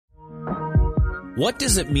What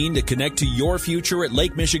does it mean to connect to your future at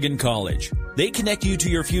Lake Michigan College? They connect you to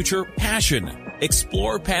your future passion.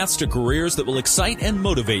 Explore paths to careers that will excite and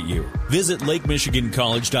motivate you. Visit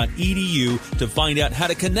lakemichigancollege.edu to find out how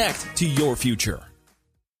to connect to your future.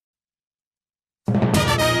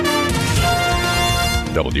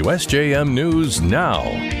 WSJM News Now.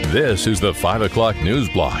 This is the 5 o'clock news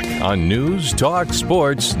block on News Talk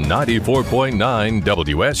Sports 94.9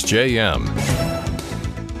 WSJM.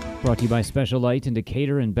 Brought to you by Special Light in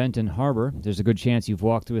Decatur and Benton Harbor. There's a good chance you've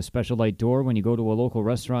walked through a Special Light door when you go to a local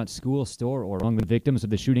restaurant, school, store, or among the victims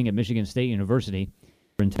of the shooting at Michigan State University. The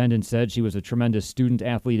superintendent said she was a tremendous student,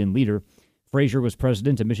 athlete, and leader. Frazier was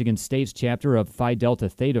president of Michigan State's chapter of Phi Delta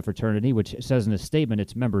Theta fraternity, which says in a statement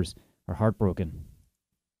its members are heartbroken.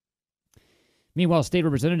 Meanwhile, State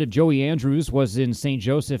Representative Joey Andrews was in St.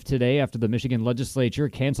 Joseph today after the Michigan legislature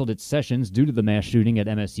canceled its sessions due to the mass shooting at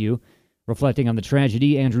MSU. Reflecting on the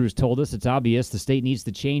tragedy, Andrews told us it's obvious the state needs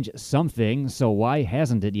to change something, so why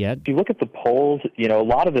hasn't it yet? If you look at the polls, a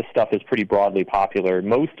lot of this stuff is pretty broadly popular.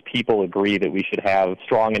 Most people agree that we should have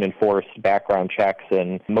strong and enforced background checks,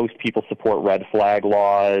 and most people support red flag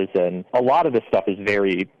laws, and a lot of this stuff is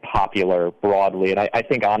very popular broadly, and I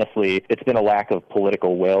think, honestly, it's been a lack of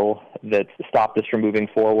political will that stopped this from moving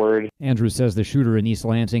forward. Andrews says the shooter in East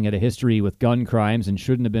Lansing had a history with gun crimes and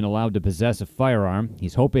shouldn't have been allowed to possess a firearm.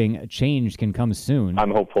 He's hoping a change can come soon.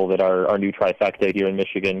 I'm hopeful that our new trifecta here in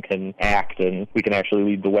Michigan can act and we can actually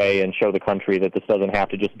lead the way and show the country that this doesn't have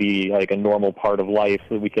to just be like a normal part of life,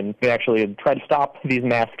 that we can actually try to stop these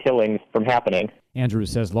mass killings from happening.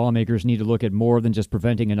 Andrews says lawmakers need to look at more than just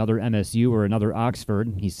preventing another MSU or another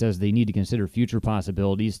Oxford. He says they need to consider future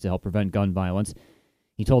possibilities to help prevent gun violence.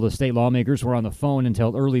 He told the state lawmakers were on the phone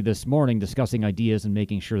until early this morning discussing ideas and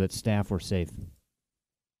making sure that staff were safe.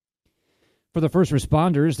 For the first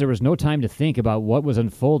responders, there was no time to think about what was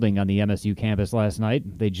unfolding on the MSU campus last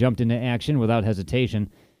night. They jumped into action without hesitation.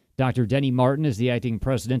 Dr. Denny Martin is the acting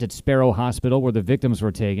president at Sparrow Hospital, where the victims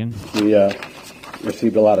were taken. We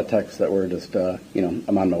received a lot of texts that were just,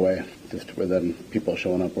 I'm on my way, just within people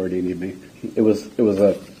showing up, where do you need me? It was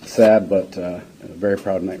a sad but a very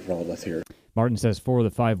proud night for all of us here. Martin says 4 of the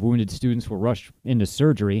 5 wounded students were rushed into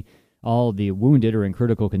surgery. All the wounded are in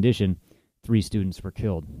critical condition. 3 students were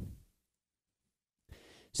killed.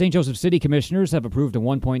 St. Joseph City Commissioners have approved a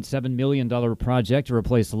 $1.7 million project to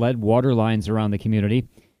replace lead water lines around the community.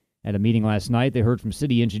 At a meeting last night, they heard from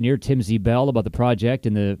city engineer Tim Zebel about the project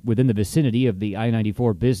within the vicinity of the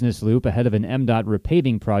I-94 business loop ahead of an MDOT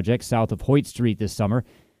repaving project south of Hoyt Street this summer.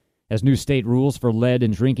 As new state rules for lead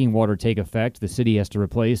in drinking water take effect, the city has to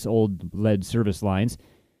replace old lead service lines.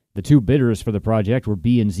 The 2 bidders for the project were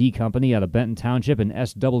B&Z Company out of Benton Township and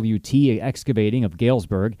SWT Excavating of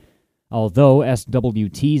Galesburg. Although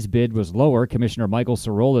SWT's bid was lower, Commissioner Michael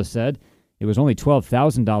Sorolla said it was only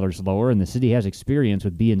 $12,000 lower, and the city has experience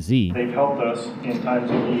with B&Z. They've helped us in times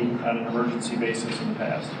of need on an emergency basis in the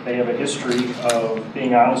past. They have a history of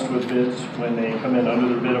being honest with bids when they come in under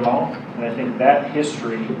their bid amount, and I think that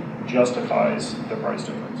history justifies the price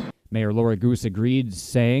difference. Mayor Laura Goose agreed,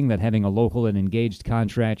 saying that having a local and engaged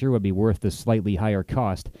contractor would be worth the slightly higher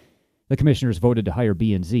cost. The commissioners voted to hire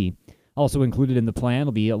B&Z. Also included in the plan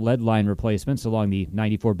will be lead line replacements along the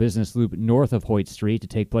 94 business loop north of Hoyt Street to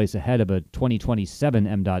take place ahead of a 2027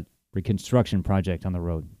 MDOT reconstruction project on the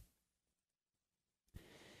road.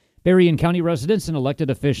 Berrien County residents and elected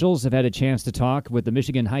officials have had a chance to talk with the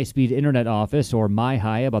Michigan High-Speed Internet Office, or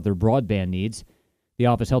MyHigh, about their broadband needs. The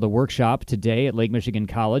office held a workshop today at Lake Michigan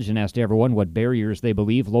College and asked everyone what barriers they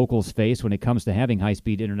believe locals face when it comes to having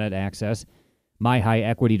high-speed internet access. MyHigh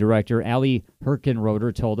Equity Director Allie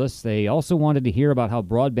Herkenroder told us they also wanted to hear about how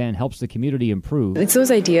broadband helps the community improve. It's those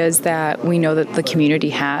ideas that we know that the community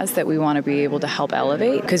has that we want to be able to help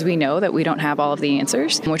elevate, because we know that we don't have all of the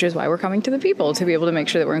answers, which is why we're coming to the people, to be able to make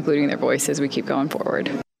sure that we're including their voice as we keep going forward.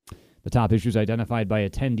 The top issues identified by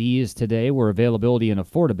attendees today were availability and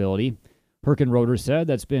affordability. Herkenroder said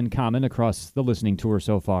that's been common across the listening tour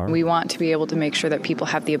so far. We want to be able to make sure that people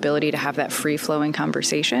have the ability to have that free-flowing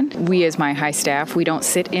conversation. We as MyHigh staff, we don't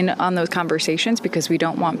sit in on those conversations because we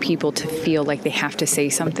don't want people to feel like they have to say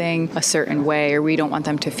something a certain way, or we don't want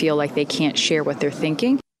them to feel like they can't share what they're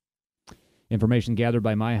thinking. Information gathered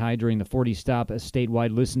by MyHigh during the 40-stop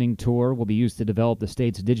statewide listening tour will be used to develop the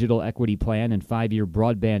state's digital equity plan and 5-year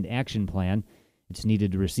broadband action plan. It's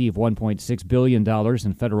needed to receive $1.6 billion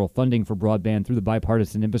in federal funding for broadband through the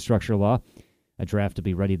bipartisan infrastructure law. A draft to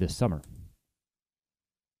be ready this summer.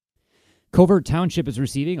 Covert Township is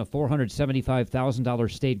receiving a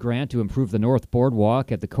 $475,000 state grant to improve the North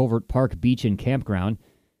Boardwalk at the Covert Park Beach and Campground.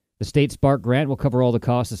 The state Spark grant will cover all the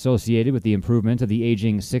costs associated with the improvement of the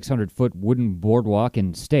aging 600-foot wooden boardwalk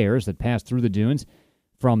and stairs that pass through the dunes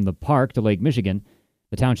from the park to Lake Michigan.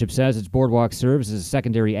 The township says its boardwalk serves as a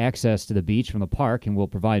secondary access to the beach from the park and will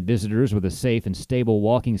provide visitors with a safe and stable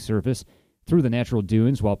walking surface through the natural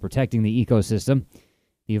dunes while protecting the ecosystem.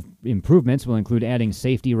 The improvements will include adding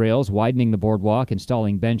safety rails, widening the boardwalk,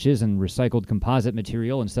 installing benches, and recycled composite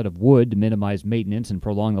material instead of wood to minimize maintenance and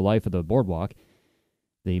prolong the life of the boardwalk.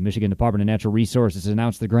 The Michigan Department of Natural Resources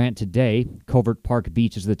announced the grant today. Covert Park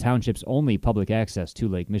Beach is the township's only public access to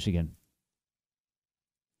Lake Michigan.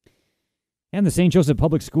 And the St. Joseph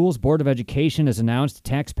Public Schools Board of Education has announced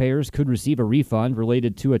taxpayers could receive a refund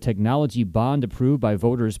related to a technology bond approved by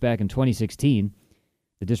voters back in 2016.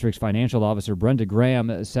 The district's financial officer, Brenda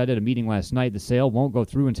Graham, said at a meeting last night the sale won't go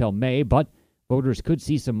through until May, but voters could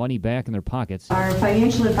see some money back in their pockets. Our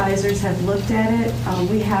financial advisors have looked at it.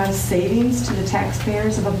 We have savings to the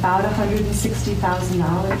taxpayers of about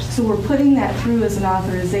 $160,000. So we're putting that through as an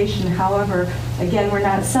authorization. However, again, we're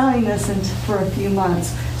not selling this for a few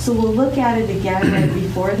months. So we'll look at it again right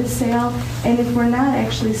before the sale. And if we're not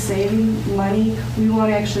actually saving money, we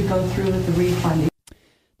won't actually go through with the refunding.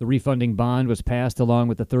 The refunding bond was passed along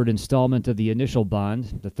with the third installment of the initial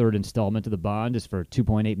bond. The third installment of the bond is for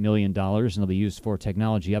 $2.8 million and will be used for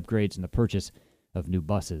technology upgrades and the purchase of new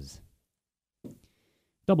buses.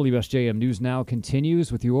 WSJM News Now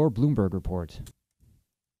continues with your Bloomberg Report.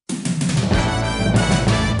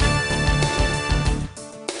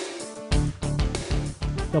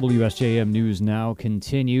 WSJM News Now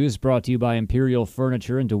continues, brought to you by Imperial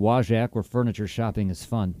Furniture in Dowagiac, where furniture shopping is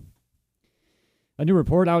fun. A new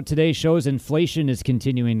report out today shows inflation is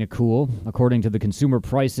continuing to cool. According to the Consumer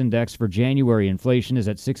Price Index for January, inflation is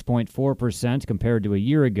at 6.4% compared to a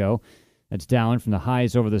year ago. That's down from the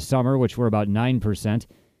highs over the summer, which were about 9%.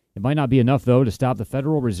 It might not be enough, though, to stop the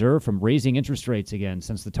Federal Reserve from raising interest rates again,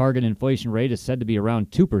 since the target inflation rate is said to be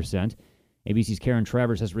around 2%. ABC's Karen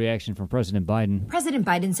Travers has reaction from President Biden. President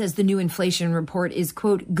Biden says the new inflation report is,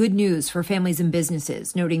 quote, good news for families and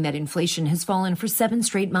businesses, noting that inflation has fallen for 7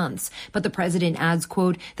 straight months. But the president adds,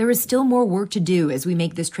 quote, there is still more work to do as we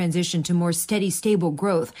make this transition to more steady, stable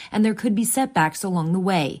growth, and there could be setbacks along the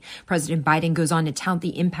way. President Biden goes on to tout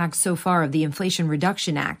the impacts so far of the Inflation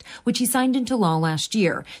Reduction Act, which he signed into law last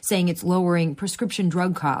year, saying it's lowering prescription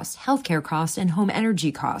drug costs, healthcare costs, and home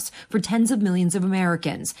energy costs for tens of millions of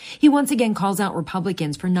Americans. He once again calls out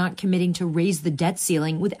Republicans for not committing to raise the debt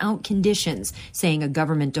ceiling without conditions, saying a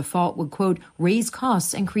government default would, quote, raise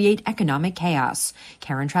costs and create economic chaos.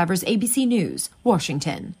 Karen Travers, ABC News,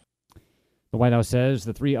 Washington. The White House says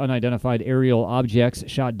the 3 unidentified aerial objects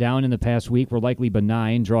shot down in the past week were likely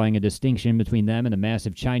benign, drawing a distinction between them and a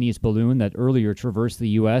massive Chinese balloon that earlier traversed the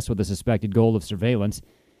U.S. with a suspected goal of surveillance.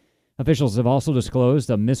 Officials have also disclosed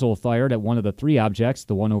a missile fired at one of the 3 objects,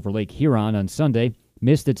 the one over Lake Huron on Sunday,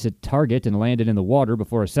 missed its target and landed in the water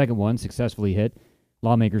before a second one successfully hit.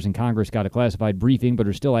 Lawmakers in Congress got a classified briefing but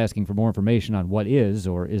are still asking for more information on what is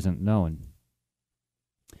or isn't known.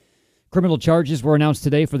 Criminal charges were announced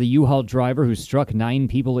today for the U-Haul driver who struck 9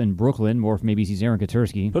 people in Brooklyn. More from ABC's Aaron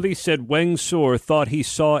Katursky. Police said Weng Suor thought he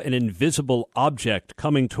saw an invisible object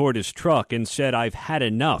coming toward his truck and said, I've had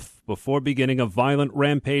enough, before beginning a violent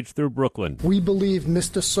rampage through Brooklyn. We believe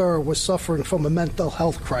Mr. Suor was suffering from a mental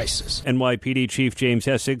health crisis. NYPD Chief James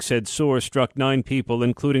Essig said Suor struck 9 people,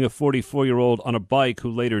 including a 44-year-old on a bike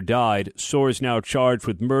who later died. Suor is now charged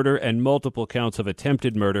with murder and multiple counts of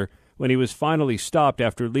attempted murder. When he was finally stopped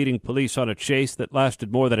after leading police on a chase that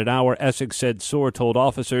lasted more than an hour, Essig said Suor told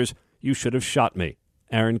officers, you should have shot me.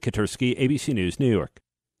 Aaron Katursky, ABC News, New York.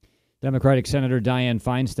 Democratic Senator Dianne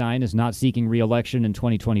Feinstein is not seeking re-election in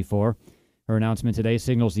 2024. Her announcement today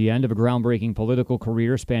signals the end of a groundbreaking political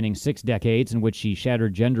career spanning 6 decades in which she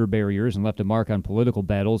shattered gender barriers and left a mark on political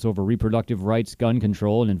battles over reproductive rights, gun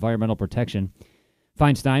control, and environmental protection.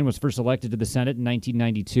 Feinstein was first elected to the Senate in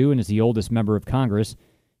 1992 and is the oldest member of Congress.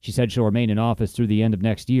 She said she'll remain in office through the end of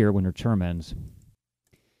next year when her term ends.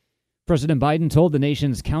 President Biden told the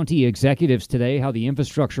nation's county executives today how the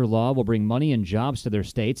infrastructure law will bring money and jobs to their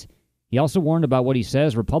states. He also warned about what he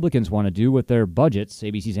says Republicans want to do with their budgets.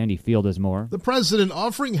 ABC's Andy Field has more. The president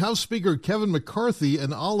offering House Speaker Kevin McCarthy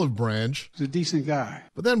an olive branch. He's a decent guy.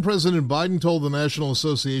 But then President Biden told the National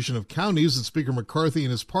Association of Counties that Speaker McCarthy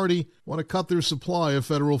and his party want to cut their supply of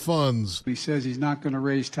federal funds. He says he's not going to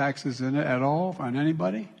raise taxes at all on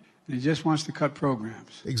anybody. He just wants to cut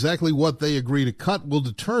programs. Exactly what they agree to cut will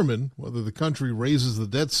determine whether the country raises the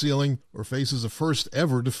debt ceiling or faces a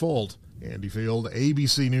first-ever default. Andy Field,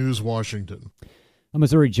 ABC News, Washington. A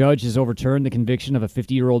Missouri judge has overturned the conviction of a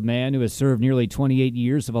 50-year-old man who has served nearly 28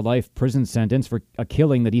 years of a life prison sentence for a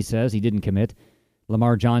killing that he says he didn't commit.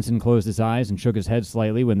 Lamar Johnson closed his eyes and shook his head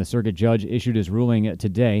slightly when the circuit judge issued his ruling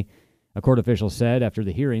today. A court official said after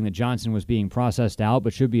the hearing that Johnson was being processed out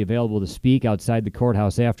but should be available to speak outside the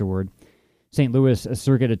courthouse afterward. St. Louis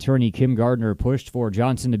Circuit Attorney Kim Gardner pushed for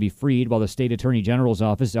Johnson to be freed while the state attorney general's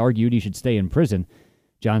office argued he should stay in prison.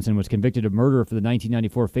 Johnson was convicted of murder for the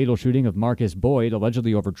 1994 fatal shooting of Marcus Boyd,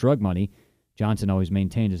 allegedly over drug money. Johnson always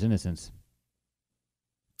maintained his innocence.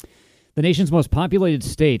 The nation's most populated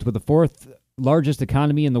state, with the fourth largest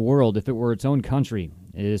economy in the world if it were its own country,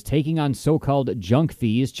 is taking on so-called junk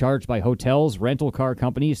fees charged by hotels, rental car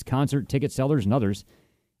companies, concert ticket sellers, and others.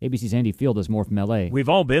 ABC's Andy Field has more from L.A. We've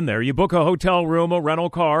all been there. You book a hotel room, a rental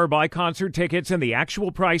car, buy concert tickets, and the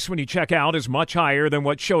actual price when you check out is much higher than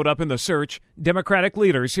what showed up in the search. Democratic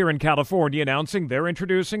leaders here in California announcing they're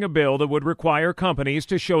introducing a bill that would require companies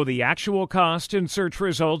to show the actual cost in search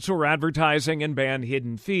results or advertising and ban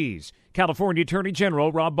hidden fees. California Attorney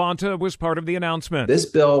General Rob Bonta was part of the announcement. This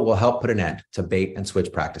bill will help put an end to bait and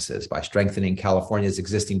switch practices by strengthening California's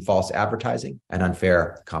existing false advertising and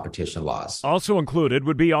unfair competition laws. Also included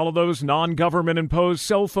would be all of those non-government imposed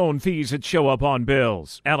cell phone fees that show up on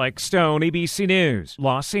bills. Alex Stone, ABC News,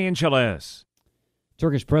 Los Angeles.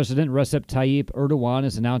 Turkish President Recep Tayyip Erdogan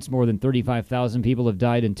has announced more than 35,000 people have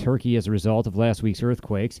died in Turkey as a result of last week's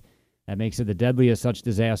earthquakes. That makes it the deadliest such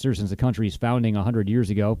disaster since the country's founding 100 years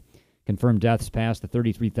ago. Confirmed deaths passed the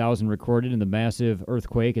 33,000 recorded in the massive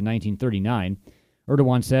earthquake in 1939.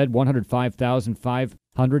 Erdogan said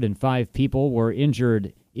 105,505 people were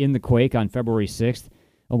injured in the quake on February 6th.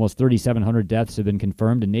 Almost 3,700 deaths have been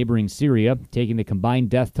confirmed in neighboring Syria, taking the combined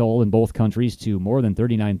death toll in both countries to more than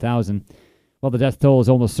 39,000. While the death toll is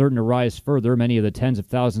almost certain to rise further, many of the tens of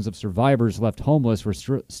thousands of survivors left homeless were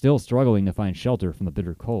still struggling to find shelter from the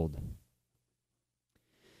bitter cold.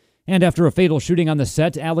 And after a fatal shooting on the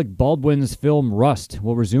set, Alec Baldwin's film Rust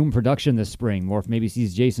will resume production this spring. More from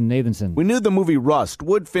ABC's Jason Nathanson. We knew the movie Rust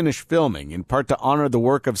would finish filming, in part to honor the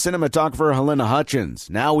work of cinematographer Helena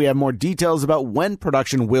Hutchins. Now we have more details about when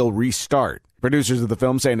production will restart. Producers of the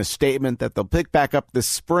film say in a statement that they'll pick back up this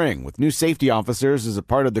spring with new safety officers as a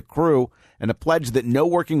part of the crew and a pledge that no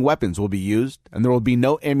working weapons will be used and there will be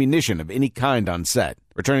no ammunition of any kind on set.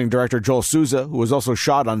 Returning director Joel Souza, who was also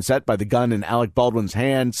shot on set by the gun in Alec Baldwin's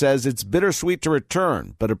hand, says it's bittersweet to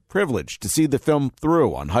return, but a privilege to see the film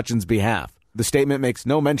through on Hutchins' behalf. The statement makes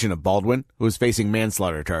no mention of Baldwin, who is facing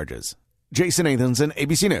manslaughter charges. Jason Nathanson,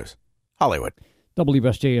 ABC News, Hollywood.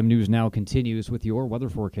 WSJM News Now continues with your weather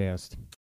forecast.